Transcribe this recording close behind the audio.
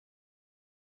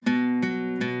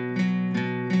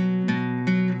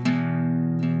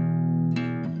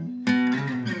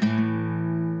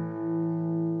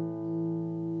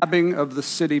robbing of the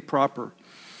city proper.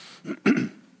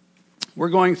 We're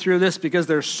going through this because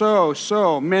there's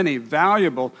so many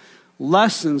valuable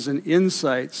lessons and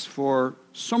insights for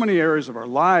so many areas of our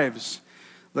lives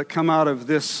that come out of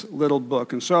this little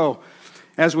book. And so,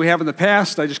 as we have in the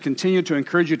past, I just continue to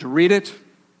encourage you to read it.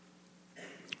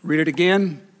 Read it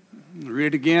again. Read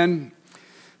it again.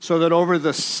 So that over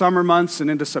the summer months and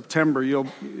into September, you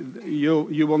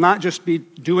will not just be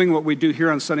doing what we do here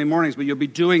on Sunday mornings, but you'll be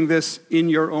doing this in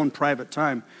your own private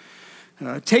time.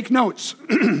 Take notes.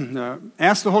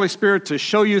 Ask the Holy Spirit to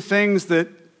show you things that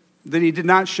He did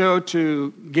not show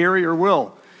to Gary or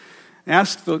Will.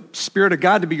 Ask the Spirit of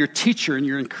God to be your teacher and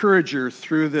your encourager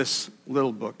through this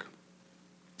little book.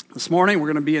 This morning, we're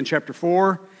going to be in chapter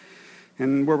 4,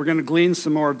 and where we're going to glean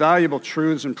some more valuable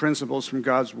truths and principles from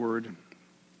God's Word.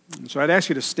 So I'd ask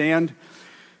you to stand.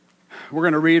 We're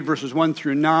going to read verses 1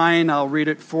 through 9. I'll read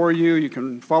it for you. You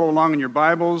can follow along in your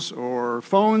Bibles or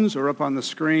phones or up on the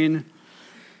screen.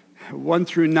 1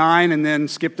 through 9, and then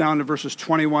skip down to verses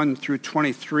 21 through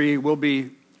 23. We'll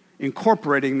be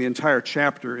incorporating the entire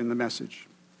chapter in the message.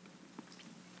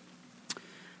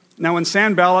 Now, when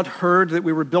Sanballat heard that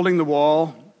we were building the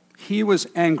wall, he was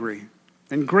angry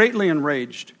and greatly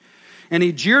enraged, and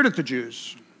he jeered at the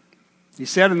Jews. He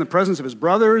said in the presence of his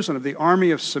brothers and of the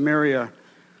army of Samaria,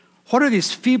 "What are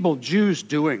these feeble Jews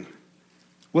doing?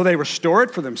 Will they restore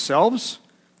it for themselves?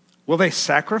 Will they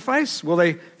sacrifice? Will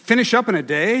they finish up in a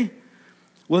day?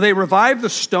 Will they revive the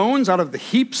stones out of the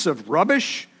heaps of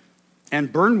rubbish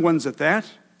and burn ones at that?"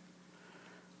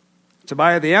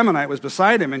 Tobiah the Ammonite was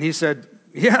beside him, and he said,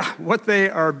 "Yeah, what they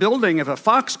are building, if a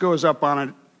fox goes up on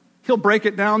it, he'll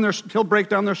break down their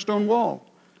stone wall.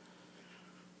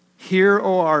 Hear,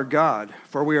 O our God,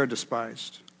 for we are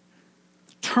despised.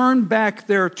 Turn back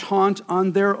their taunt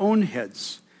on their own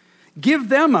heads. Give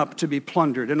them up to be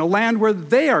plundered in a land where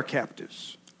they are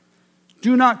captives.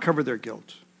 Do not cover their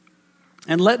guilt,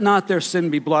 and let not their sin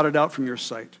be blotted out from your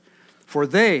sight, for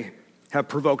they have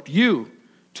provoked you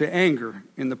to anger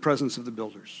in the presence of the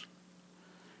builders."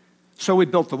 So we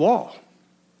built the wall,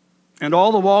 and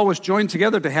all the wall was joined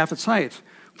together to half its height,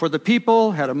 for the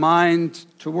people had a mind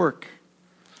to work.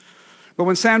 But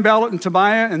when Sanballat and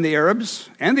Tobiah and the Arabs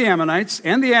and the Ammonites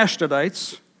and the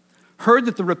Ashdodites heard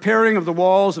that the repairing of the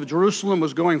walls of Jerusalem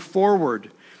was going forward,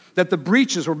 that the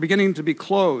breaches were beginning to be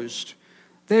closed,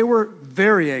 they were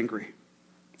very angry,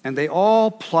 and they all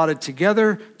plotted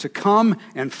together to come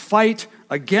and fight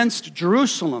against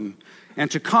Jerusalem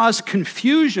and to cause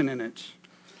confusion in it.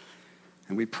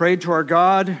 And we prayed to our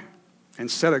God and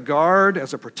set a guard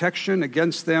as a protection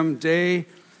against them day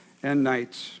and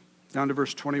night. Down to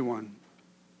verse 21.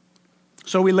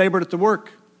 So we labored at the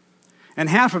work, and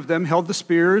half of them held the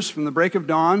spears from the break of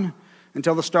dawn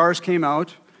until the stars came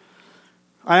out.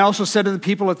 I also said to the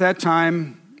people at that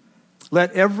time,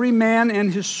 "Let every man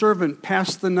and his servant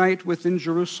pass the night within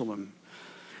Jerusalem,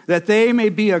 that they may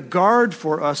be a guard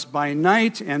for us by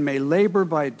night and may labor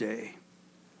by day."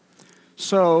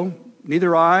 So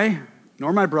neither I,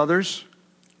 nor my brothers,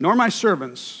 nor my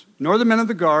servants, nor the men of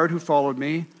the guard who followed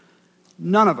me,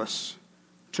 none of us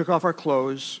took off our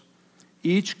clothes.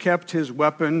 Each kept his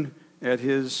weapon at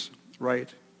his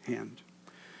right hand.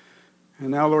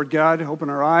 And now, Lord God, open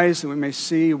our eyes that we may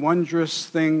see wondrous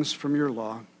things from your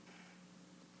law.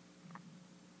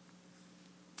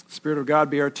 Spirit of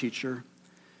God, be our teacher.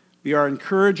 Be our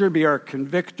encourager, be our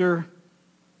convictor.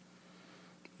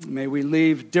 May we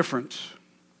leave different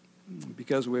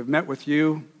because we have met with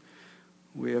you,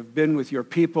 we have been with your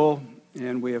people,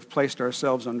 and we have placed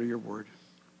ourselves under your word.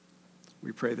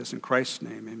 We pray this in Christ's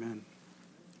name, amen.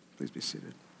 Please be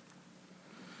seated.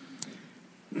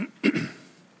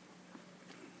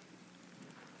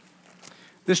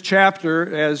 This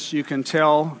chapter, as you can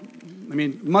tell,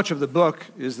 much of the book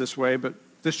is this way, but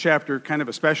this chapter kind of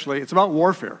especially, it's about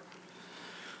warfare.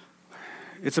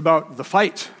 It's about the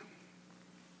fight.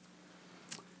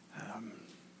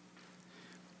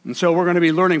 And so we're going to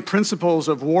be learning principles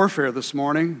of warfare this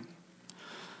morning.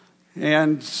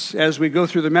 And as we go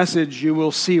through the message, you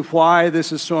will see why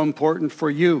this is so important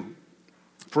for you,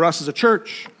 for us as a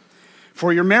church,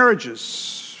 for your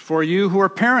marriages, for you who are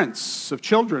parents of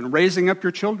children, raising up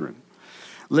your children,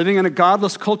 living in a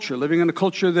godless culture, living in a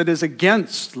culture that is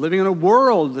against, living in a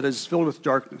world that is filled with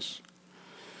darkness.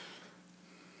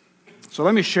 So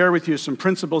let me share with you some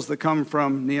principles that come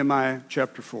from Nehemiah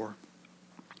chapter 4.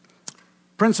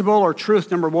 Principle or truth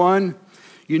number 1,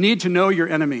 you need to know your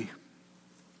enemy.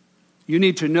 You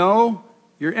need to know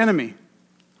your enemy.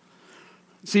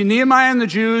 See, Nehemiah and the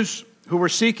Jews who were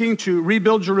seeking to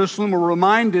rebuild Jerusalem were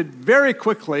reminded very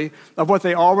quickly of what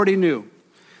they already knew,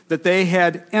 that they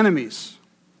had enemies.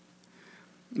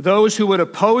 those who would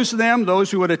oppose them,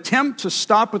 those who would attempt to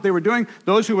stop what they were doing,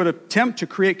 those who would attempt to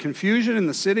create confusion in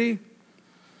the city.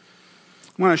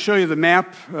 I want to show you the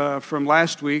map from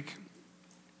last week.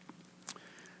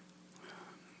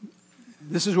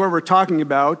 This is where we're talking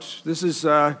about. This is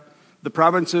the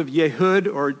province of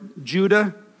Yehud, or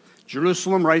Judah,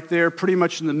 Jerusalem right there, pretty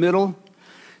much in the middle.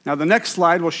 Now the next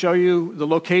slide will show you the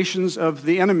locations of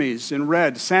the enemies in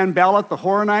red. Sanballat the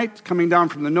Horonite coming down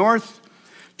from the north,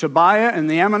 Tobiah and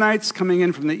the Ammonites coming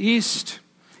in from the east,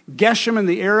 Geshem and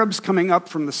the Arabs coming up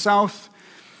from the south,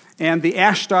 and the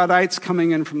Ashdodites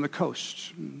coming in from the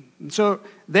coast. And so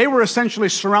they were essentially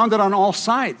surrounded on all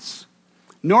sides,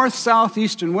 north, south,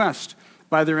 east, and west,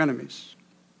 by their enemies.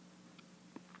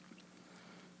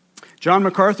 John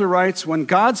MacArthur writes, when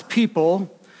God's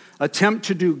people attempt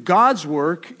to do God's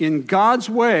work in God's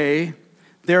way,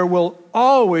 there will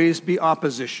always be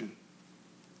opposition.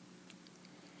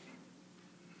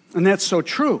 And that's so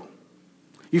true.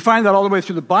 You find that all the way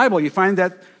through the Bible. You find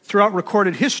that throughout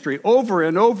recorded history, over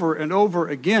and over and over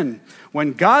again.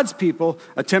 When God's people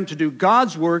attempt to do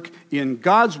God's work in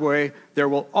God's way, there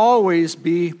will always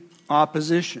be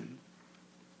opposition.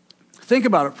 Think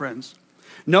about it, friends.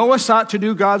 Noah sought to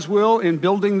do God's will in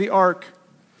building the ark,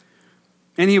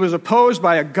 and he was opposed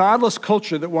by a godless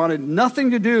culture that wanted nothing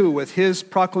to do with his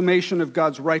proclamation of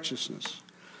God's righteousness.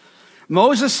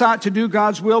 Moses sought to do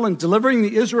God's will in delivering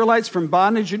the Israelites from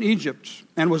bondage in Egypt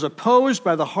and was opposed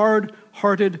by the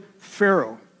hard-hearted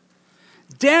Pharaoh.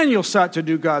 Daniel sought to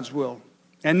do God's will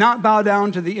and not bow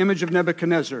down to the image of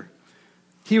Nebuchadnezzar.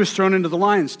 He was thrown into the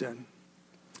lion's den.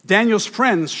 Daniel's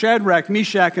friends, Shadrach,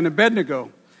 Meshach, and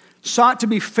Abednego, sought to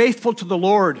be faithful to the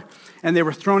Lord, and they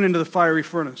were thrown into the fiery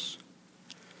furnace.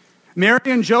 Mary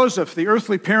and Joseph, the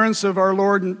earthly parents of our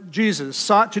Lord Jesus,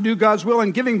 sought to do God's will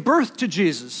in giving birth to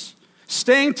Jesus,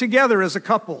 staying together as a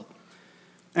couple,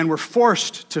 and were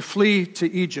forced to flee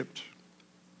to Egypt.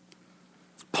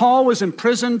 Paul was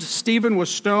imprisoned, Stephen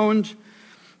was stoned,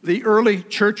 the early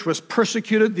church was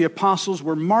persecuted, the apostles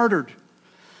were martyred.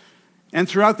 And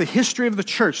throughout the history of the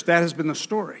church, that has been the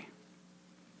story.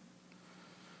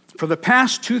 For the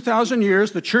past 2,000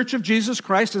 years, the Church of Jesus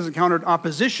Christ has encountered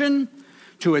opposition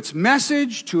to its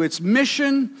message, to its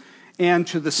mission, and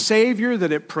to the Savior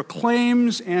that it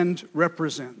proclaims and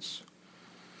represents.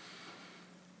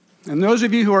 And those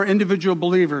of you who are individual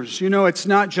believers, you know it's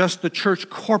not just the church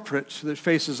corporate that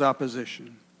faces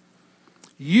opposition.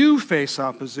 You face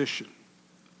opposition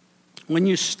when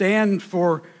you stand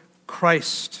for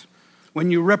Christ, when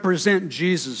you represent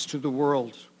Jesus to the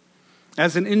world.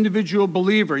 As an individual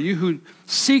believer, you who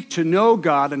seek to know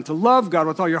God and to love God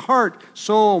with all your heart,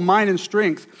 soul, mind, and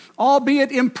strength,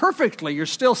 albeit imperfectly, you're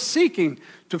still seeking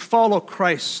to follow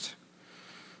Christ.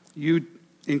 You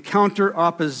encounter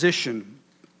opposition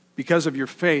because of your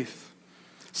faith,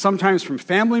 sometimes from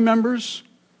family members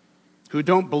who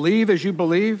don't believe as you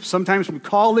believe, sometimes from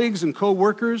colleagues and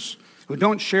co-workers who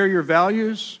don't share your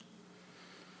values.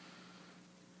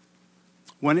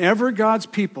 Whenever God's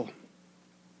people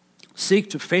seek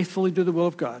to faithfully do the will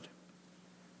of God,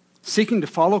 seeking to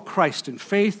follow Christ in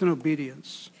faith and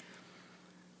obedience,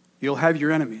 you'll have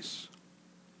your enemies.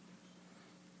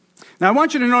 Now, I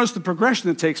want you to notice the progression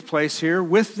that takes place here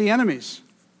with the enemies.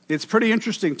 It's pretty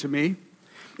interesting to me.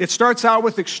 It starts out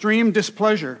with extreme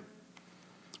displeasure.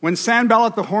 When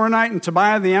Sanballat the Horonite and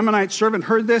Tobiah the Ammonite servant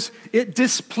heard this, it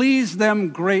displeased them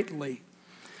greatly.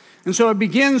 And so it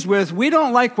begins with, we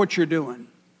don't like what you're doing.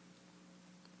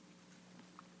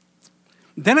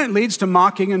 Then it leads to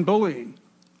mocking and bullying.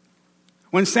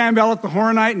 When Sanballat the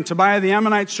Horonite and Tobiah the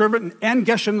Ammonite servant and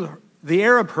Geshem the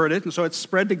Arab heard it, and so it's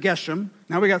spread to Geshem,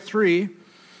 now we got 3,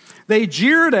 they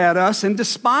jeered at us and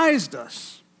despised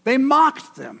us. They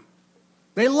mocked them.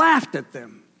 They laughed at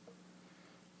them.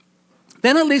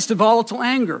 Then it leads to volatile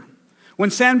anger.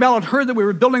 When Sanballat heard that we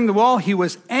were building the wall, he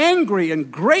was angry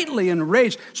and greatly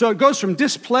enraged. So it goes from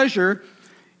displeasure,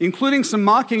 including some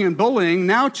mocking and bullying,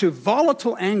 now to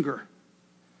volatile anger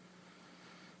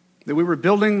that we were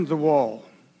building the wall.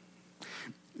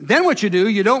 Then what you do,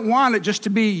 you don't want it just to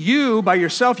be you by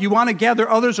yourself. You want to gather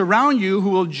others around you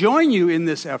who will join you in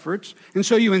this effort, and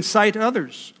so you incite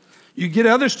others. You get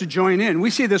others to join in. We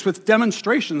see this with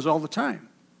demonstrations all the time.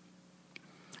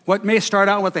 What may start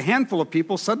out with a handful of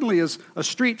people suddenly is a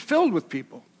street filled with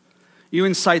people. You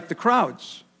incite the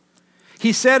crowds.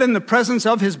 He said in the presence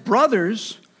of his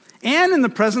brothers and in the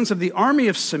presence of the army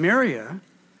of Samaria,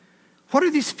 what are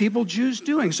these feeble Jews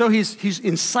doing? So he's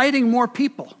inciting more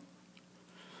people.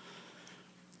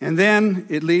 And then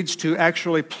it leads to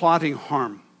actually plotting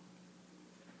harm.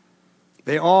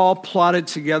 They all plotted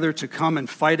together to come and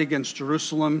fight against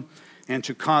Jerusalem and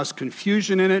to cause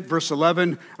confusion in it. Verse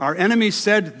 11, our enemies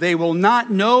said, they will not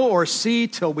know or see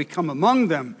till we come among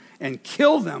them and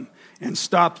kill them and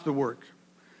stop the work.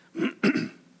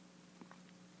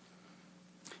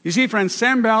 You see, friends,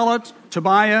 Sanballat,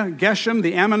 Tobiah, Geshem,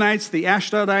 the Ammonites, the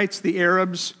Ashdodites, the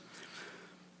Arabs,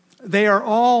 they are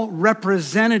all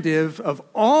representative of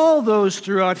all those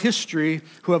throughout history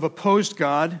who have opposed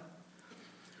God,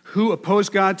 who oppose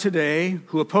God today,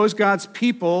 who oppose God's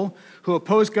people, who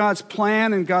oppose God's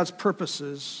plan and God's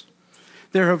purposes.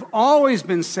 There have always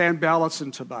been Sanballats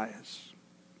and Tobiahs,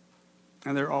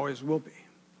 and there always will be.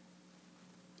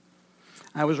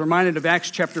 I was reminded of Acts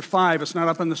chapter 5. It's not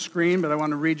up on the screen, but I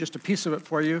want to read just a piece of it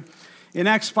for you. In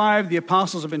Acts 5, the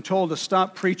apostles have been told to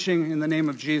stop preaching in the name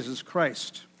of Jesus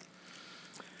Christ.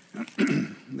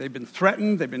 They've been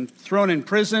threatened, they've been thrown in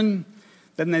prison,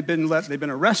 then they've been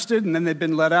arrested, and then they've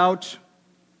been let out.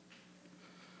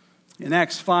 In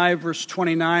Acts 5, verse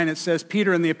 29, it says,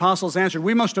 Peter and the apostles answered,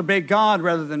 we must obey God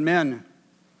rather than men.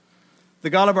 The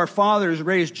God of our fathers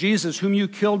raised Jesus, whom you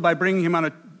killed by hanging him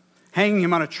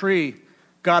on a tree.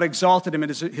 God exalted him at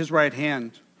his right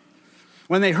hand.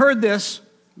 When they heard this,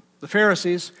 the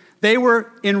Pharisees, they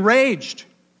were enraged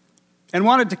and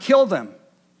wanted to kill them.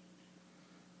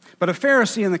 But a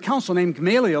Pharisee in the council named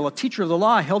Gamaliel, a teacher of the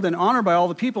law, held in honor by all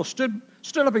the people, stood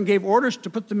up and gave orders to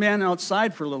put the men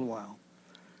outside for a little while.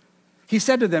 He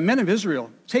said to them, men of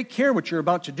Israel, take care what you're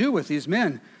about to do with these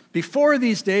men. Before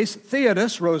these days,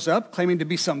 Theudas rose up, claiming to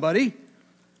be somebody.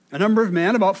 A number of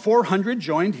men, about 400,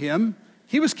 joined him.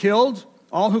 He was killed.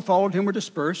 All who followed him were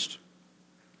dispersed.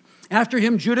 After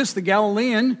him, Judas the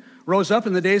Galilean rose up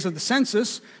in the days of the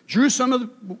census, drew some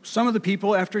of the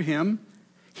people after him.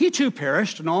 He too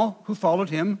perished, and all who followed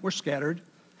him were scattered.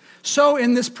 So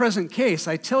in this present case,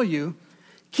 I tell you,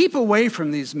 keep away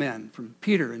from these men, from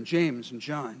Peter and James and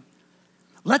John.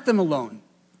 Let them alone.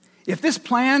 If this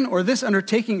plan or this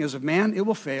undertaking is of man, it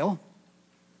will fail.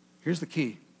 Here's the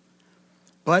key.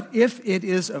 But if it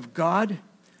is of God,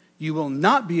 you will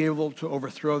not be able to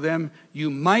overthrow them. You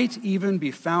might even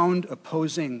be found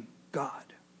opposing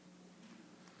God.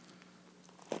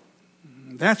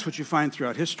 That's what you find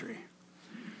throughout history.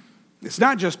 It's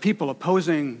not just people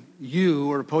opposing you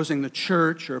or opposing the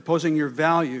church or opposing your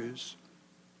values.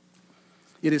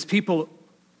 It is people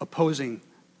opposing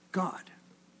God.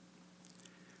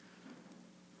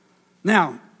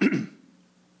 Now,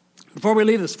 before we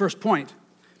leave this first point,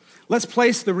 let's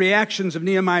place the reactions of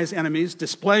Nehemiah's enemies: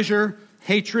 displeasure,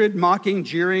 hatred, mocking,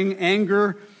 jeering,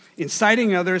 anger,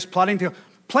 inciting others, plotting to...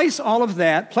 Place all of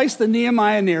that, place the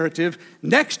Nehemiah narrative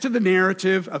next to the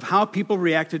narrative of how people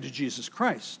reacted to Jesus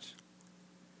Christ.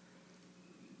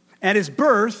 At his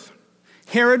birth,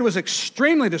 Herod was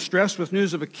extremely distressed with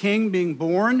news of a king being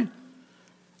born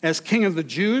as king of the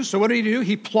Jews. So what did he do?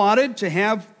 He plotted to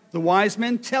have the wise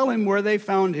men tell him where they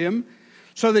found him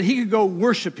so that he could go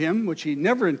worship him, which he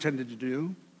never intended to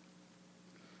do.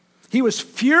 He was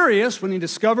furious when he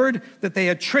discovered that they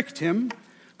had tricked him,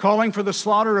 calling for the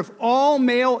slaughter of all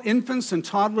male infants and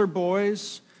toddler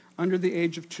boys under the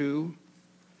age of 2.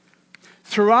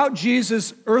 Throughout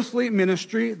Jesus' earthly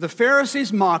ministry, the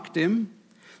Pharisees mocked him.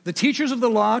 The teachers of the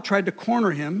law tried to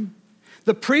corner him.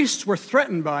 The priests were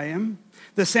threatened by him.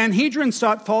 The Sanhedrin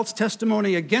sought false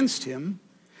testimony against him.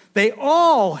 They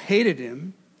all hated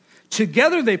him.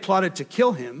 Together they plotted to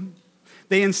kill him.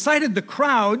 They incited the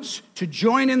crowds to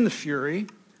join in the fury,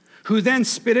 who then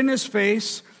spit in his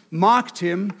face, mocked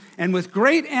him, and with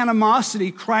great animosity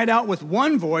cried out with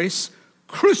one voice,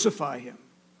 "Crucify him."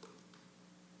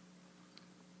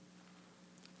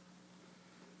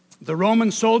 The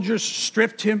Roman soldiers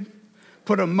stripped him,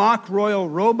 put a mock royal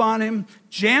robe on him,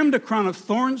 jammed a crown of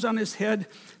thorns on his head,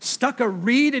 stuck a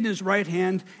reed in his right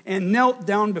hand, and knelt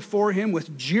down before him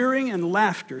with jeering and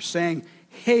laughter, saying,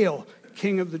 "Hail,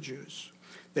 King of the Jews."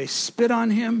 They spit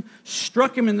on him,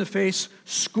 struck him in the face,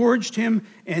 scourged him,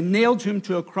 and nailed him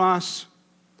to a cross.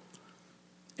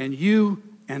 And you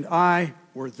and I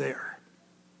were there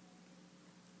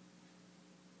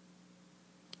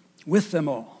with them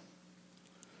all.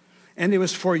 And it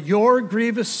was for your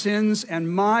grievous sins and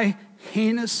my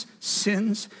heinous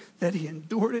sins that he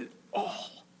endured it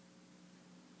all.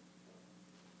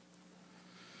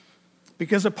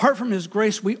 Because apart from his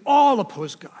grace, we all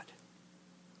oppose God.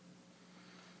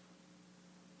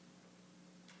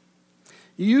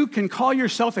 You can call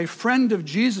yourself a friend of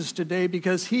Jesus today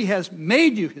because he has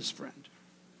made you his friend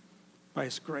by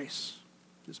his grace,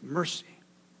 his mercy.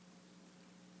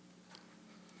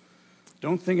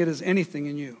 Don't think it is anything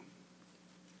in you.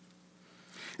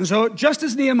 And so just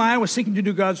as Nehemiah was seeking to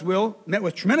do God's will, met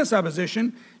with tremendous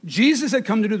opposition, Jesus had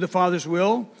come to do the Father's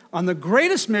will on the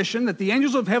greatest mission that the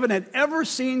angels of heaven had ever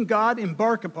seen God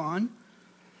embark upon.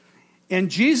 And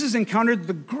Jesus encountered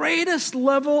the greatest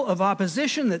level of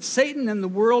opposition that Satan and the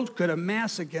world could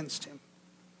amass against him.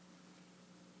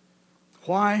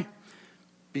 Why?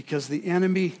 Because the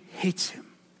enemy hates him.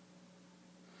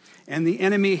 And the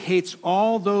enemy hates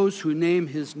all those who name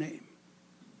his name.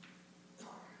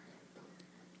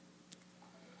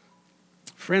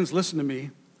 Friends, listen to me.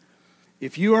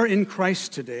 If you are in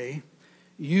Christ today,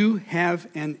 you have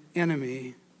an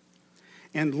enemy.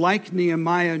 And like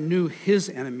Nehemiah knew his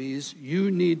enemies,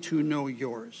 you need to know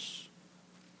yours.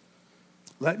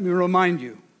 Let me remind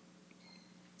you,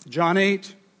 John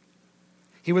 8,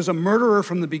 he was a murderer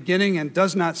from the beginning and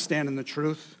does not stand in the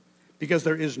truth, because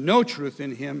there is no truth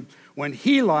in him. When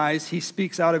he lies, he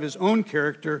speaks out of his own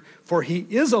character, for he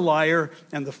is a liar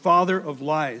and the father of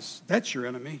lies. That's your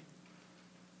enemy.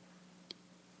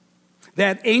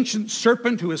 That ancient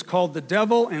serpent who is called the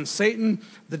devil and Satan,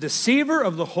 the deceiver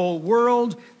of the whole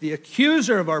world, the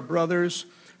accuser of our brothers,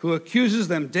 who accuses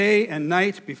them day and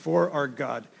night before our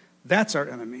God. That's our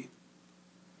enemy.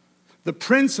 The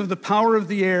prince of the power of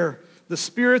the air, the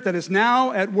spirit that is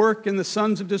now at work in the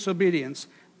sons of disobedience.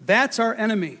 That's our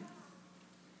enemy.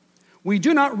 We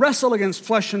do not wrestle against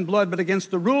flesh and blood, but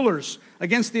against the rulers,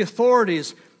 against the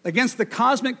authorities, against the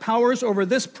cosmic powers over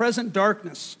this present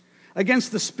darkness,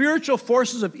 against the spiritual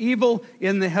forces of evil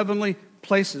in the heavenly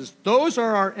places. Those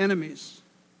are our enemies.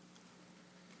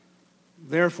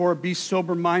 Therefore, be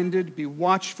sober-minded, be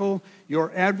watchful.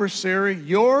 Your adversary,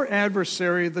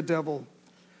 the devil,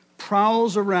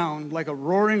 prowls around like a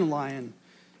roaring lion,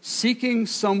 seeking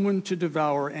someone to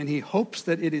devour, and he hopes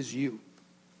that it is you.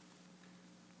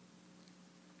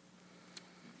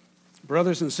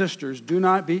 Brothers and sisters, do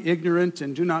not be ignorant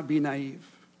and do not be naive.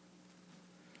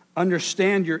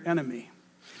 Understand your enemy.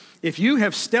 If you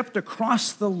have stepped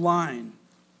across the line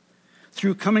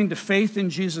through coming to faith in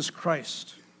Jesus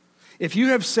Christ, if you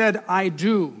have said, I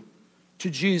do, to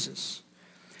Jesus,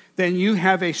 then you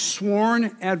have a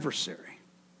sworn adversary.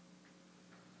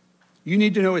 You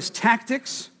need to know his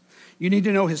tactics. You need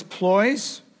to know his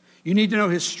ploys. You need to know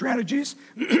his strategies.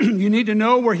 You need to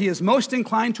know where he is most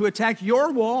inclined to attack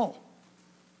your wall.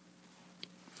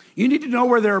 You need to know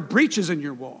where there are breaches in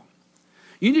your wall.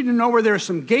 You need to know where there are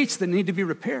some gates that need to be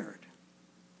repaired.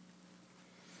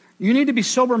 You need to be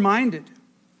sober-minded,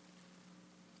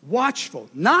 watchful,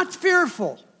 not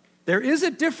fearful. There is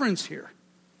a difference here.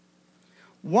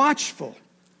 Watchful,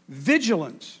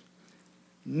 vigilant,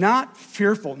 not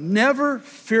fearful, never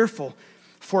fearful.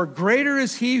 For greater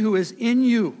is he who is in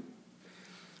you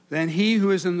than he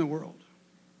who is in the world.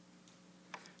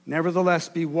 Nevertheless,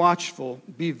 be watchful,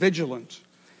 be vigilant,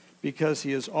 because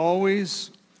he is always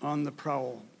on the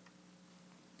prowl.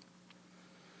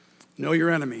 Know your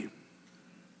enemy.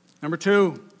 Number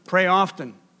 2, pray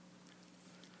often.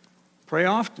 Pray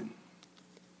often.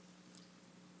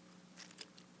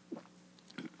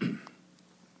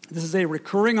 This is a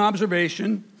recurring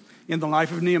observation in the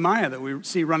life of Nehemiah that we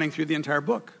see running through the entire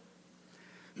book.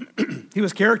 He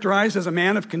was characterized as a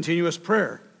man of continuous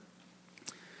prayer.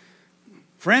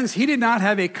 Friends, he did not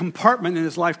have a compartment in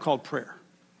his life called prayer.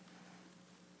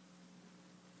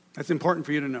 That's important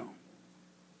for you to know.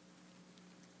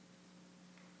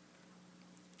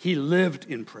 He lived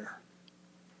in prayer.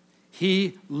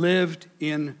 He lived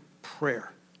in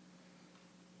prayer.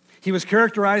 He was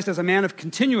characterized as a man of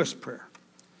continuous prayer.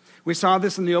 We saw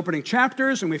this in the opening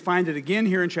chapters, and we find it again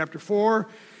here in chapter 4,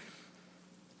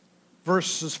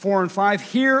 verses 4 and 5.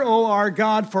 Hear, O our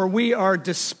God, for we are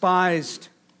despised.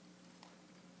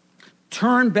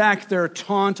 Turn back their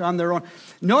taunt on their own.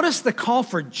 Notice the call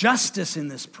for justice in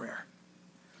this prayer.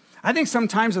 I think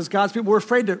sometimes as God's people,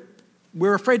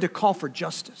 we're afraid to call for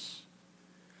justice.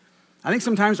 I think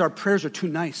sometimes our prayers are too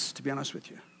nice, to be honest with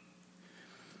you.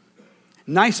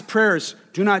 Nice prayers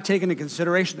do not take into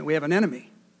consideration that we have an enemy.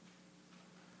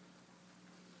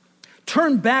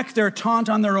 Turn back their taunt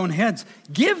on their own heads.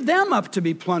 Give them up to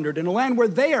be plundered in a land where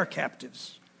they are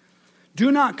captives.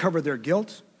 Do not cover their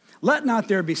guilt. Let not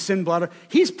there be sin blotted.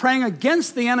 He's praying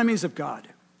against the enemies of God.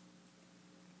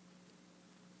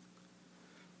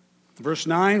 Verse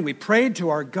 9, we prayed to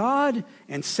our God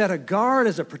and set a guard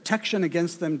as a protection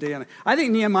against them day and night. I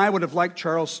think Nehemiah would have liked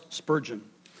Charles Spurgeon,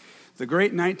 the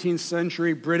great 19th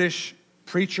century British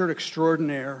preacher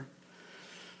extraordinaire.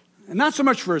 And not so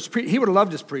much for his he would have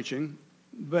loved his preaching,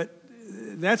 but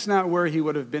that's not where he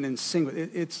would have been in sync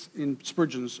with. It's in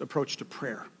Spurgeon's approach to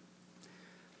prayer.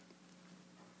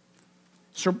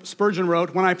 Spurgeon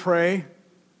wrote, when I pray,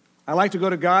 I like to go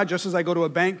to God just as I go to a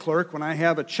bank clerk when I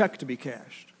have a check to be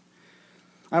cashed.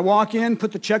 I walk in,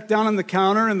 put the check down on the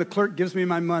counter, and the clerk gives me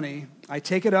my money. I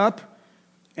take it up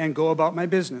and go about my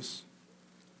business.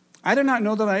 I do not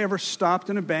know that I ever stopped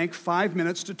in a bank 5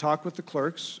 minutes to talk with the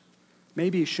clerks.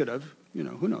 Maybe he should have,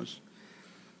 who knows.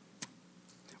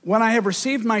 When I have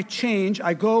received my change,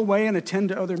 I go away and attend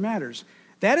to other matters.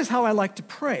 That is how I like to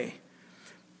pray.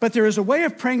 But there is a way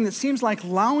of praying that seems like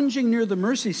lounging near the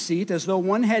mercy seat as though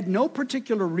one had no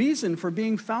particular reason for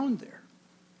being found there.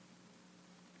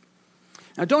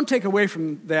 Now, don't take away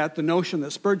from that the notion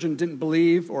that Spurgeon didn't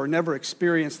believe or never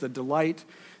experienced the delight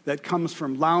that comes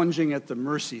from lounging at the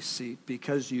mercy seat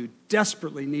because you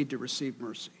desperately need to receive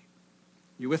mercy.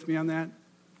 You with me on that?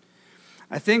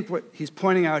 I think what he's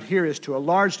pointing out here is, to a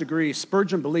large degree,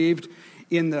 Spurgeon believed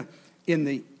in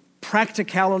the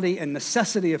practicality and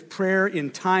necessity of prayer in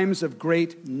times of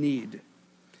great need.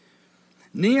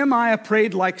 Nehemiah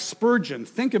prayed like Spurgeon.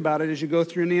 Think about it as you go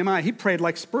through Nehemiah. He prayed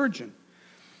like Spurgeon.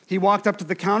 He walked up to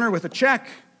the counter with a check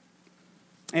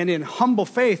and in humble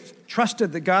faith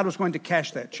trusted that God was going to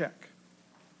cash that check.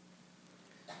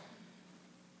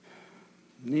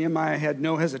 Nehemiah had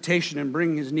no hesitation in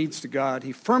bringing his needs to God.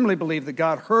 He firmly believed that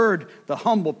God heard the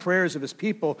humble prayers of his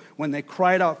people when they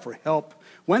cried out for help.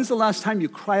 When's the last time you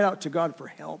cried out to God for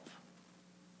help?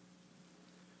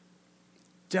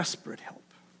 Desperate help.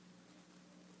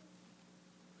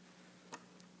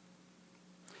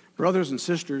 Brothers and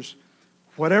sisters,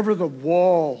 whatever the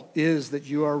wall is that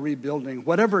you are rebuilding,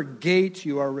 whatever gate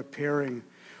you are repairing,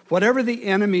 whatever the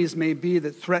enemies may be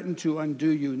that threaten to undo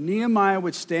you, Nehemiah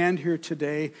would stand here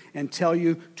today and tell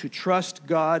you to trust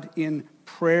God in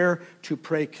prayer, to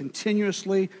pray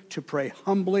continuously, to pray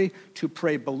humbly, to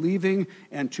pray believing,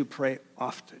 and to pray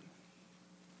often.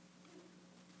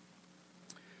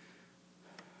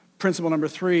 Principle number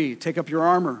 3, take up your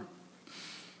armor.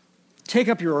 Take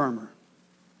up your armor.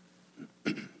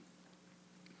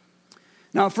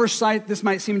 Now, at first sight, this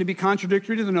might seem to be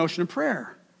contradictory to the notion of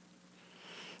prayer.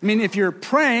 I mean, if you're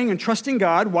praying and trusting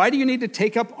God, why do you need to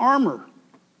take up armor?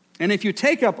 And if you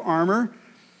take up armor,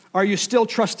 are you still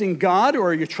trusting God or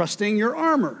are you trusting your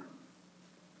armor?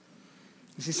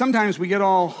 You see, sometimes we get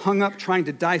all hung up trying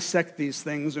to dissect these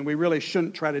things, and we really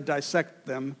shouldn't try to dissect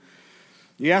them.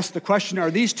 You ask the question,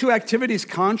 are these two activities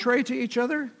contrary to each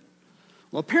other?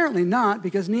 Well, apparently not,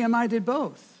 because Nehemiah did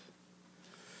both.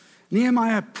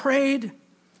 Nehemiah prayed,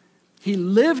 he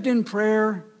lived in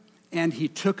prayer, and he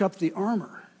took up the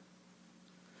armor.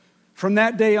 From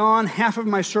that day on, half of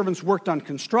my servants worked on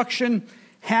construction,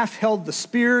 half held the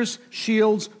spears,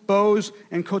 shields, bows,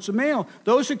 and coats of mail.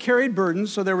 Those who carried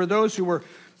burdens, so there were those who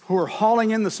were hauling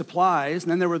in the supplies,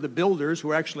 and then there were the builders who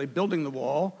were actually building the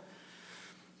wall.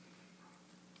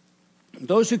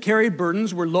 Those who carried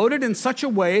burdens were loaded in such a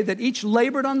way that each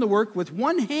labored on the work with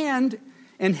one hand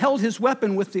and held his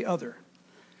weapon with the other.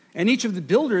 And each of the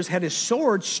builders had his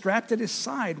sword strapped at his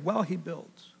side while he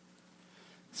built.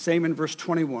 Same in verse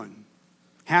 21.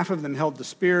 Half of them held the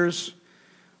spears,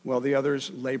 while the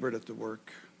others labored at the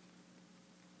work.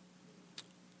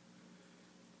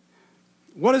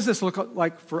 What does this look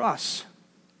like for us?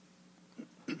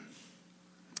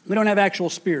 We don't have actual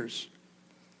spears.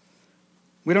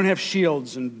 We don't have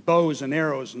shields and bows and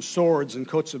arrows and swords and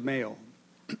coats of mail.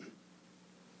 I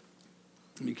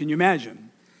mean, can you imagine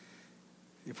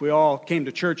if we all came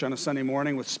to church on a Sunday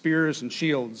morning with spears and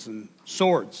shields and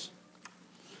swords?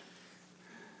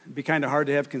 It'd be kind of hard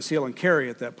to have conceal and carry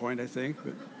at that point, I think.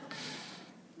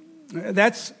 But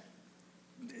that's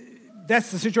the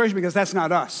situation, because that's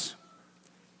not us.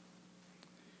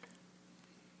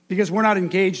 Because we're not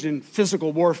engaged in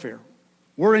physical warfare.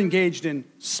 We're engaged in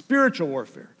spiritual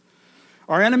warfare.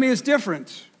 Our enemy is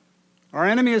different. Our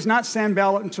enemy is not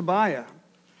Sanballat and Tobiah.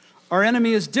 Our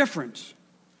enemy is different.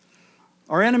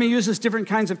 Our enemy uses different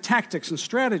kinds of tactics and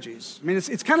strategies. I mean,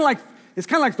 it's kind of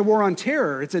like the war on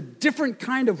terror. It's a different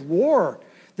kind of war.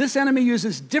 This enemy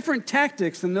uses different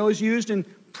tactics than those used in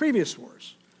previous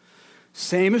wars.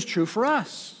 Same is true for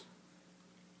us.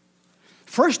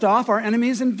 First off, our enemy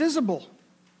is invisible.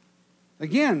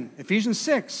 Again, Ephesians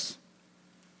 6.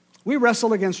 We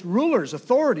wrestle against rulers,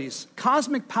 authorities,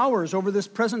 cosmic powers over this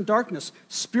present darkness,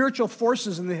 spiritual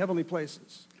forces in the heavenly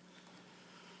places.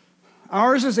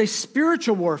 Ours is a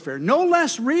spiritual warfare, no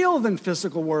less real than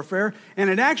physical warfare, and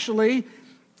it actually,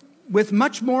 with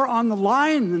much more on the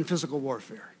line than physical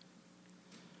warfare.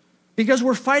 Because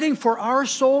we're fighting for our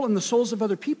soul and the souls of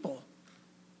other people.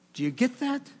 Do you get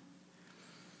that?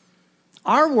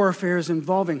 Our warfare is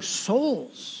involving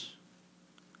souls.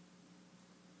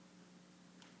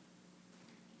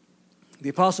 The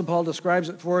Apostle Paul describes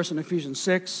it for us in Ephesians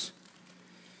 6.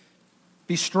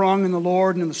 Be strong in the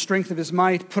Lord and in the strength of his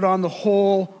might. Put on the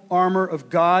whole armor of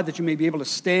God that you may be able to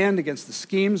stand against the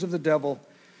schemes of the devil.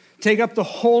 Take up the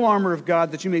whole armor of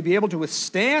God that you may be able to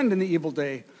withstand in the evil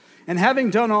day. And having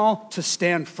done all, to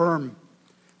stand firm.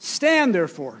 Stand,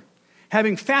 therefore,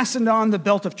 having fastened on the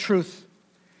belt of truth,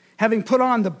 having put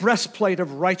on the breastplate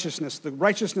of righteousness, the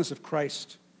righteousness of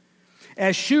Christ.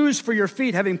 As shoes for your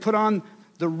feet, having put on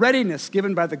the readiness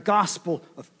given by the gospel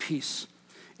of peace.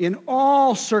 In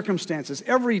all circumstances,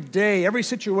 every day, every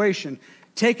situation,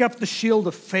 take up the shield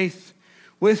of faith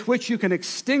with which you can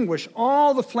extinguish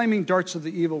all the flaming darts of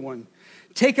the evil one.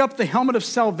 Take up the helmet of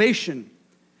salvation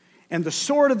and the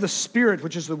sword of the Spirit,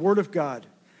 which is the word of God,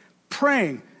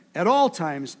 praying at all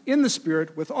times in the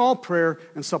Spirit with all prayer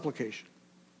and supplication.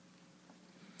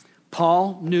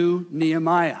 Paul knew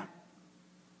Nehemiah.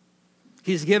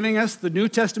 He's giving us the New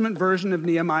Testament version of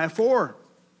Nehemiah 4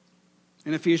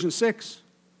 in Ephesians 6.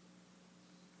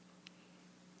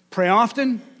 Pray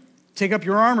often, take up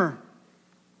your armor.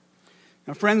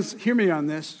 Now, friends, hear me on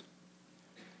this.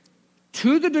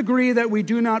 To the degree that we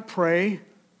do not pray,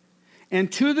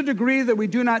 and to the degree that we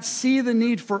do not see the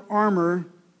need for armor,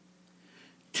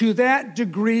 to that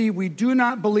degree we do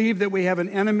not believe that we have an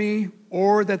enemy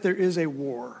or that there is a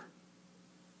war.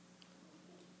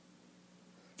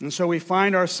 And so we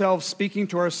find ourselves speaking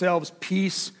to ourselves,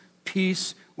 peace,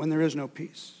 peace, when there is no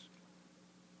peace.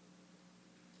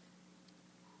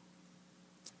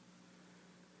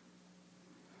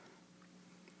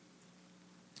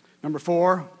 Number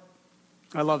 4,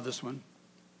 I love this one.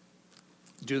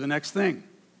 Do the next thing.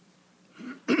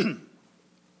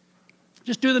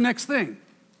 Just do the next thing.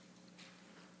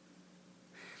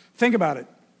 Think about it.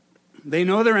 They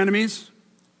know their enemies.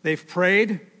 They've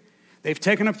prayed. They've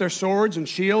taken up their swords and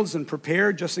shields and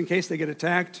prepared just in case they get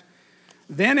attacked.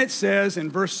 Then it says in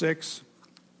verse 6,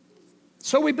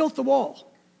 so we built the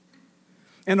wall,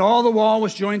 and all the wall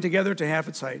was joined together to half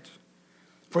its height,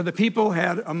 for the people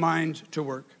had a mind to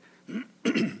work.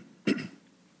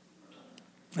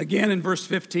 Again in verse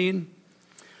 15,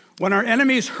 when our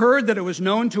enemies heard that it was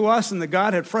known to us and that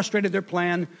God had frustrated their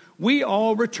plan, we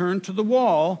all returned to the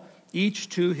wall, each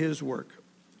to his work.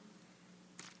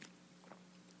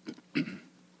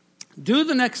 Do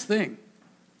the next thing.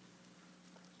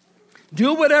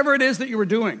 Do whatever it is that you were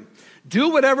doing. Do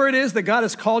whatever it is that God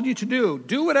has called you to do.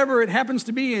 Do whatever it happens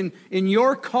to be in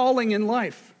your calling in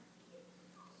life.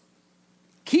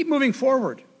 Keep moving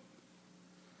forward.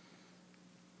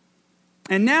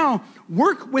 And now,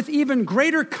 work with even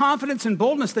greater confidence and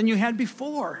boldness than you had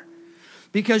before.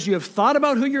 Because you have thought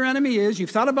about who your enemy is.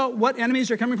 You've thought about what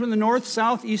enemies are coming from the north,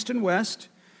 south, east, and west.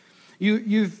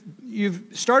 You've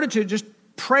started to just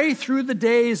pray through the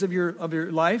days of your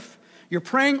life. You're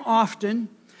praying often.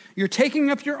 You're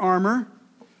taking up your armor.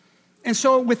 And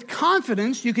so with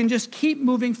confidence, you can just keep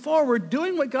moving forward,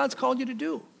 doing what God's called you to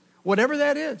do, whatever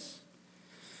that is.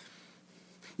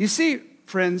 You see,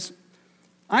 friends,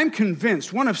 I'm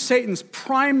convinced one of Satan's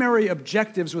primary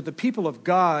objectives with the people of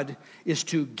God is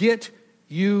to get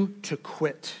you to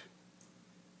quit.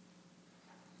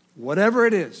 Whatever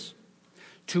it is,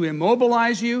 to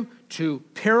immobilize you, to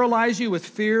paralyze you with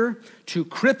fear, to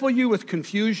cripple you with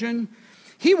confusion.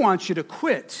 He wants you to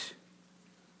quit.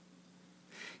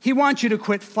 He wants you to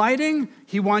quit fighting.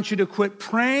 He wants you to quit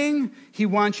praying. He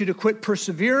wants you to quit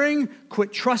persevering,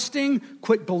 quit trusting,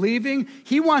 quit believing.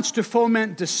 He wants to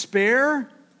foment despair,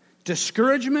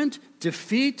 discouragement,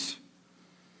 defeat.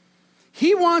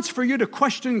 He wants for you to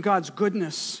question God's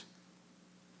goodness,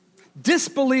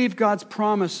 disbelieve God's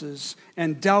promises,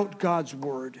 and doubt God's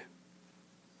word.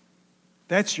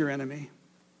 That's your enemy.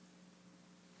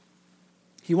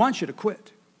 He wants you to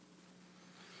quit.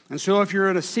 And so if you're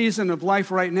in a season of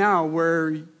life right now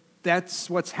where that's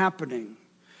what's happening,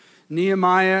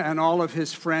 Nehemiah and all of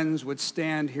his friends would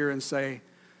stand here and say,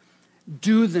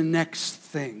 do the next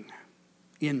thing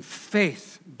in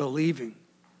faith, believing,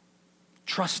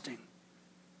 trusting.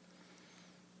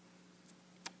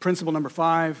 Principle number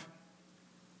 5,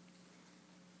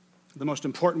 the most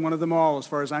important one of them all as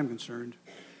far as I'm concerned.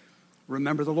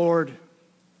 Remember the Lord.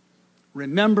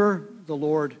 Remember the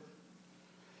Lord.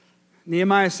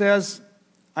 Nehemiah says,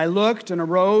 I looked and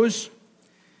arose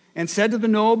and said to the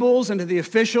nobles and to the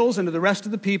officials and to the rest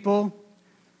of the people,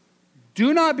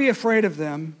 do not be afraid of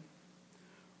them.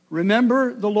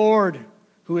 Remember the Lord,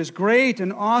 who is great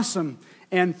and awesome,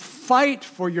 and fight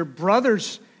for your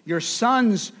brothers, your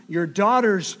sons, your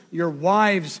daughters, your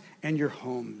wives, and your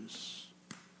homes.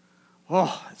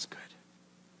 Oh, that's good.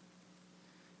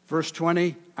 Verse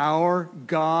 20, our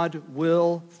God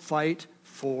will fight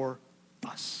for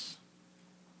us.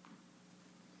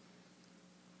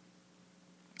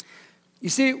 You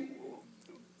see,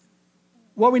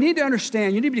 what we need to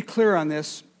understand, you need to be clear on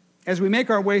this as we make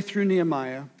our way through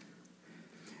Nehemiah,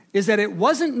 is that it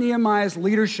wasn't Nehemiah's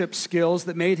leadership skills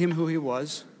that made him who he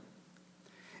was.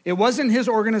 It wasn't his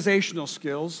organizational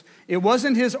skills. It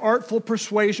wasn't his artful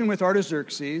persuasion with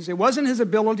Artaxerxes. It wasn't his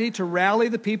ability to rally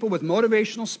the people with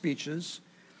motivational speeches.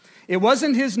 It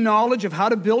wasn't his knowledge of how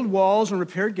to build walls and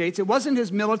repair gates. It wasn't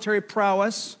his military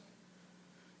prowess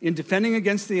in defending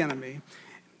against the enemy.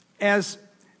 As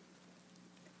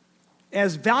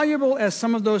valuable as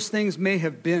some of those things may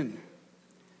have been,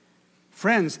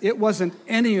 friends, it wasn't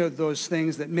any of those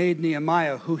things that made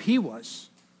Nehemiah who he was.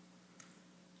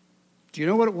 Do you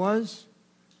know what it was?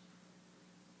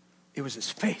 It was his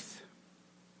faith.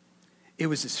 It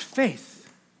was his faith.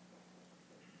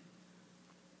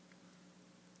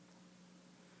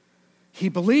 He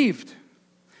believed.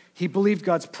 He believed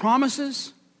God's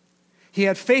promises. He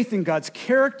had faith in God's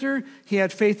character. He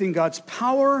had faith in God's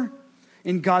power,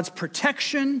 in God's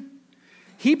protection.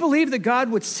 He believed that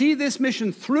God would see this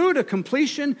mission through to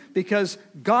completion because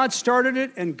God started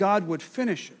it and God would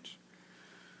finish it.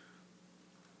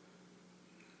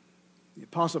 The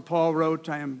Apostle Paul wrote,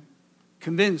 I am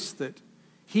convinced that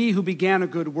he who began a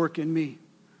good work in me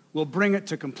will bring it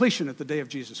to completion at the day of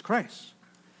Jesus Christ.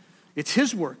 It's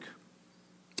his work.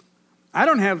 I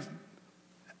don't have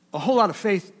a whole lot of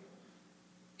faith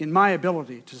in my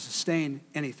ability to sustain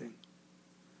anything.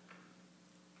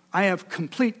 I have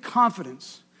complete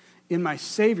confidence in my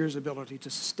Savior's ability to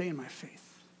sustain my faith.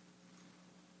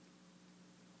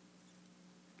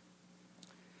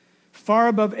 Far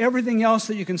above everything else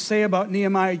that you can say about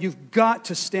Nehemiah, you've got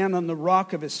to stand on the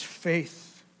rock of his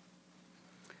faith.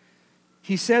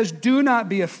 He says, do not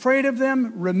be afraid of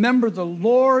them. Remember the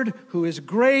Lord who is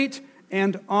great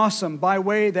and awesome. By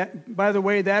the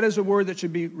way, that is a word that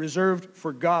should be reserved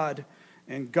for God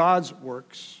and God's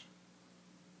works.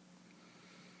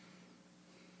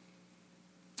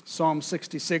 Psalm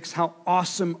 66, how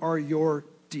awesome are your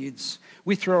deeds.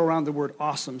 We throw around the word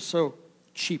awesome so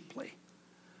cheaply.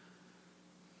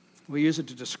 We use it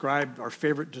to describe our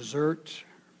favorite dessert,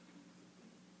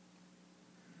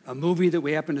 a movie that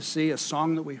we happen to see, a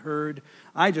song that we heard.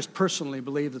 I just personally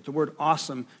believe that the word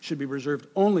awesome should be reserved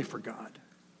only for God.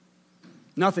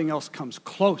 Nothing else comes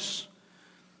close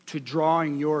to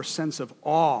drawing your sense of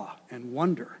awe and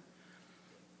wonder.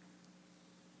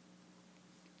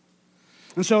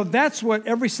 And so that's what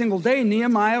every single day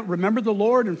Nehemiah, remember the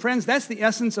Lord. And friends, that's the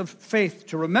essence of faith,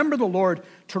 to remember the Lord,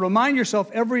 to remind yourself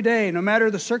every day, no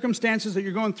matter the circumstances that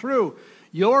you're going through,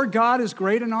 your God is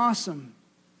great and awesome.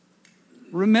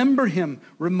 Remember him.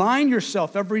 Remind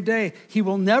yourself every day. He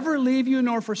will never leave you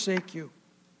nor forsake you.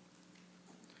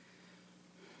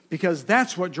 Because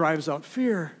that's what drives out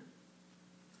fear.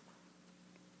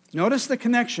 Notice the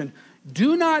connection.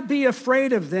 Do not be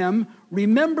afraid of them.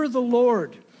 Remember the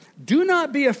Lord. Do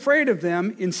not be afraid of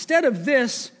them. Instead of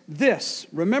this.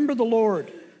 Remember the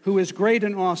Lord, who is great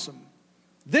and awesome.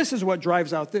 This is what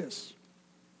drives out this.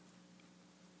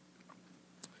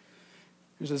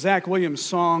 There's a Zach Williams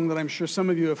song that I'm sure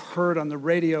some of you have heard on the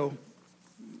radio.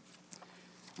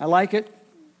 I like it.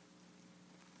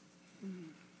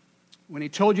 When he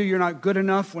told you you're not good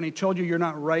enough, when he told you you're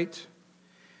not right,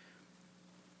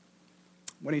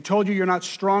 when he told you you're not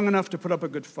strong enough to put up a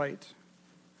good fight,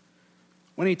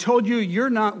 when he told you you're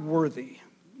not worthy,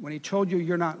 when he told you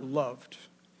you're not loved,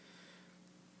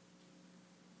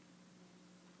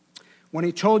 when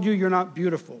he told you you're not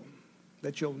beautiful,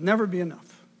 that you'll never be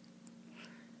enough,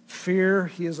 fear,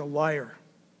 he is a liar.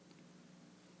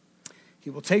 He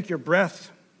will take your breath,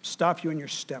 stop you in your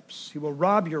steps. He will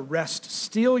rob your rest,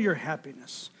 steal your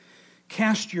happiness,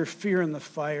 cast your fear in the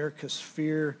fire, because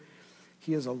fear,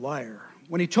 he is a liar.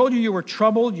 When he told you you were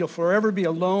troubled, you'll forever be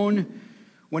alone.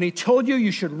 When he told you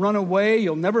you should run away,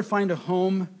 you'll never find a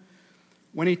home.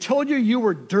 When he told you you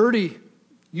were dirty,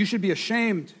 you should be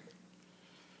ashamed.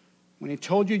 When he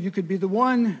told you you could be the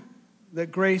one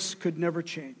that grace could never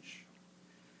change.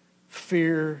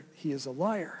 Fear, he is a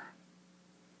liar.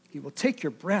 He will take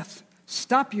your breath,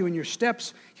 stop you in your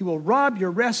steps. He will rob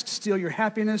your rest, steal your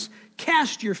happiness,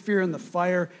 cast your fear in the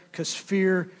fire, because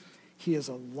fear, he is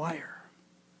a liar.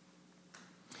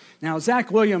 Now,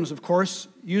 Zach Williams, of course,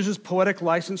 uses poetic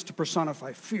license to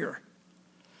personify fear.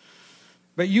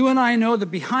 But you and I know that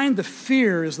behind the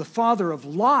fear is the father of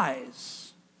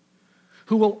lies,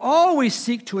 who will always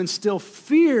seek to instill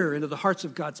fear into the hearts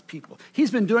of God's people.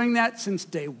 He's been doing that since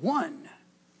day one.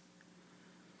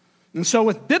 And so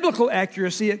with biblical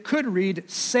accuracy, it could read,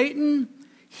 Satan,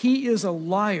 he is a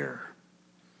liar.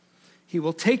 He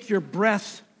will take your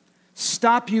breath,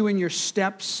 stop you in your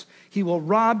steps. He will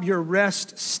rob your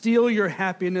rest, steal your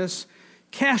happiness,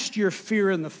 cast your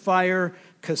fear in the fire,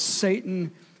 because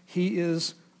Satan, he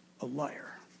is a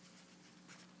liar.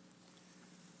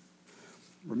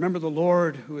 Remember the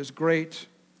Lord who is great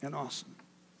and awesome.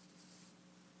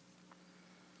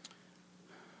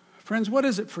 Friends, what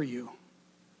is it for you?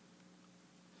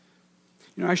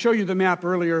 You know, I showed you the map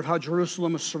earlier of how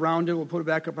Jerusalem was surrounded. We'll put it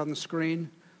back up on the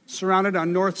screen. Surrounded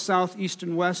on north, south, east,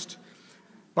 and west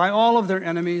by all of their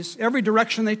enemies. Every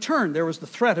direction they turned, there was the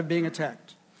threat of being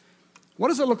attacked. What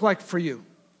does it look like for you?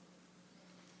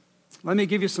 Let me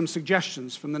give you some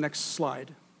suggestions from the next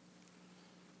slide.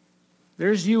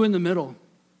 There's you in the middle.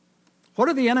 What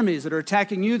are the enemies that are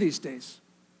attacking you these days?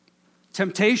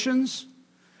 Temptations?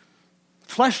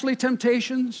 Fleshly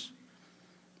temptations?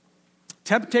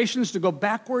 Temptations to go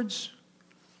backwards?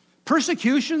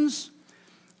 Persecutions?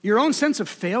 Your own sense of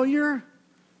failure?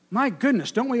 My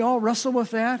goodness, don't we all wrestle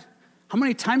with that? How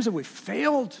many times have we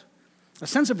failed? A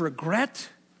sense of regret?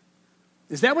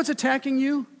 Is that what's attacking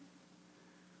you?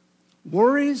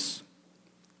 Worries?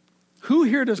 Who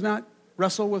here does not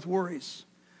wrestle with worries?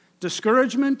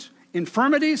 Discouragement?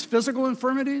 Infirmities? Physical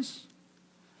infirmities?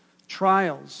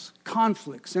 Trials?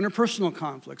 Conflicts? Interpersonal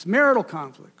conflicts? Marital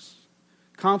conflicts?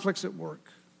 Conflicts at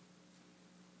work?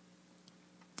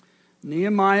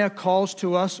 Nehemiah calls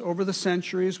to us over the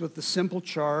centuries with the simple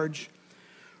charge,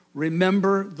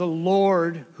 remember the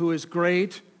Lord who is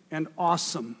great and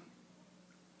awesome.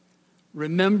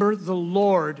 Remember the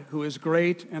Lord who is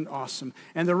great and awesome.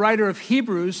 And the writer of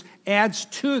Hebrews adds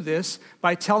to this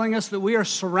by telling us that we are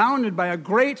surrounded by a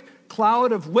great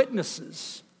cloud of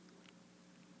witnesses.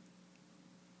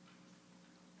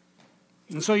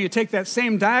 And so you take that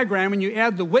same diagram and you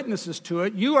add the witnesses to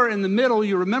it. You are in the middle,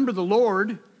 you remember the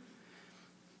Lord,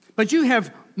 but you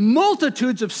have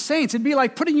multitudes of saints. It'd be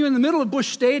like putting you in the middle of Busch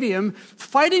Stadium,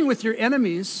 fighting with your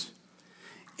enemies,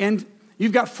 and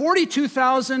you've got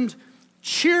 42,000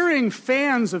 cheering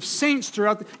fans of saints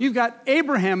throughout. You've got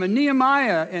Abraham and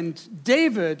Nehemiah and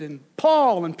David and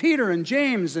Paul and Peter and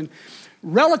James and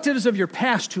relatives of your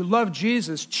past who love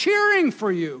Jesus cheering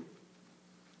for you,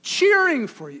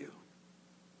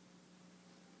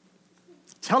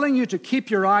 telling you to keep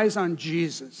your eyes on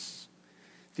Jesus,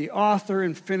 the author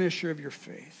and finisher of your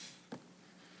faith,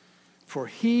 for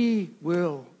he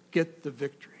will get the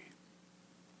victory.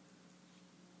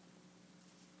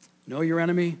 Know your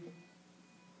enemy,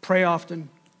 pray often,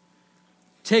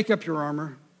 take up your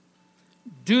armor,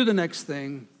 do the next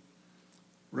thing,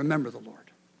 remember the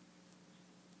Lord.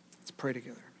 Let's pray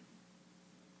together.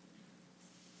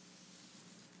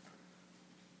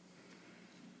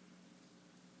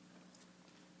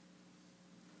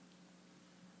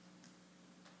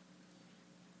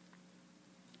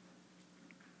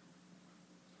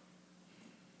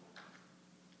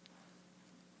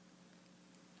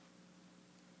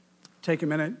 Take a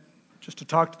minute just to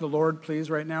talk to the Lord,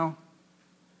 please, right now.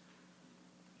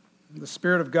 The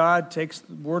Spirit of God takes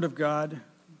the Word of God,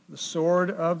 the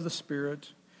sword of the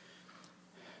Spirit.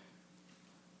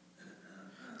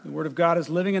 The Word of God is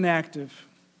living and active,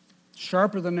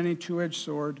 sharper than any two-edged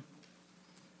sword.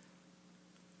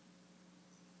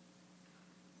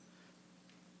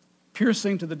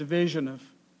 Piercing to the division of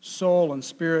soul and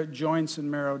spirit, joints and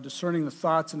marrow, discerning the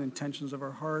thoughts and intentions of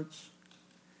our hearts.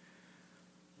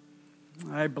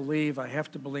 I have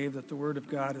to believe that the Word of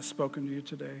God has spoken to you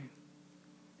today.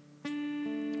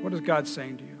 What is God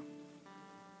saying to you?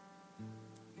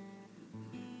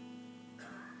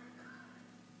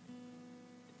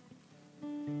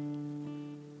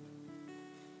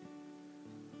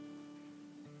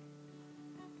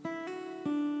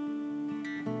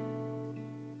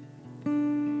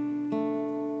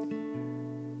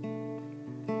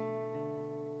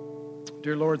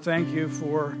 Dear Lord, thank you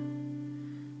for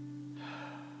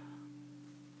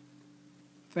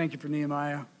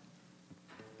Nehemiah.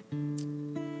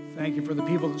 Thank you for the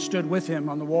people that stood with him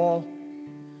on the wall.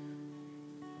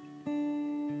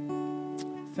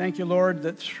 Thank you, Lord,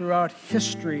 that throughout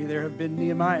history there have been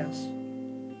Nehemiahs.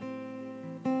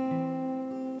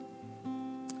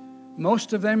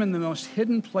 Most of them in the most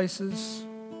hidden places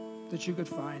that you could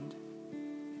find.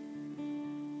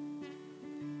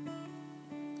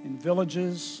 In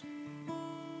villages,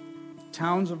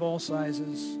 towns of all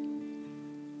sizes,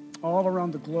 all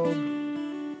around the globe.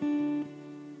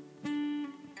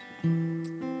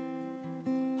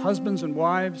 Husbands and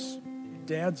wives,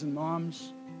 dads and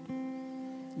moms,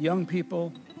 young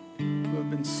people who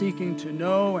have been seeking to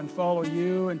know and follow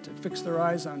you and to fix their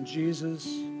eyes on Jesus,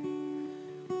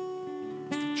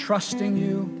 trusting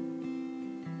you,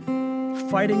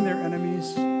 fighting their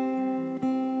enemies.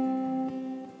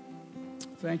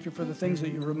 Thank you for the things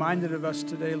that you reminded of us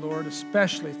today, Lord.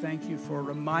 Especially thank you for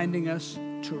reminding us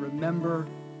to remember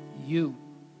you.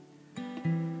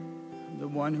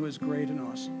 one who is great and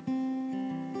awesome.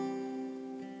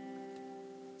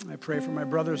 I pray for my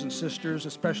brothers and sisters,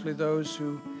 especially those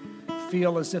who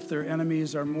feel as if their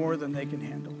enemies are more than they can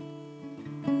handle.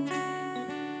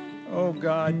 Oh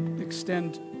God,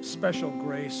 extend special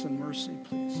grace and mercy,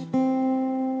 please.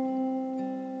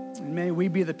 And may we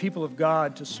be the people of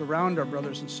God to surround our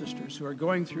brothers and sisters who are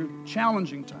going through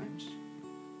challenging times.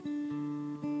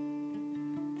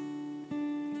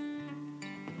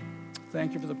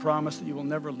 Thank you for the promise that you will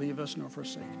never leave us nor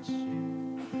forsake us.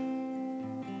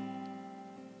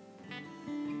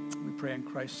 We pray in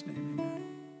Christ's name, amen.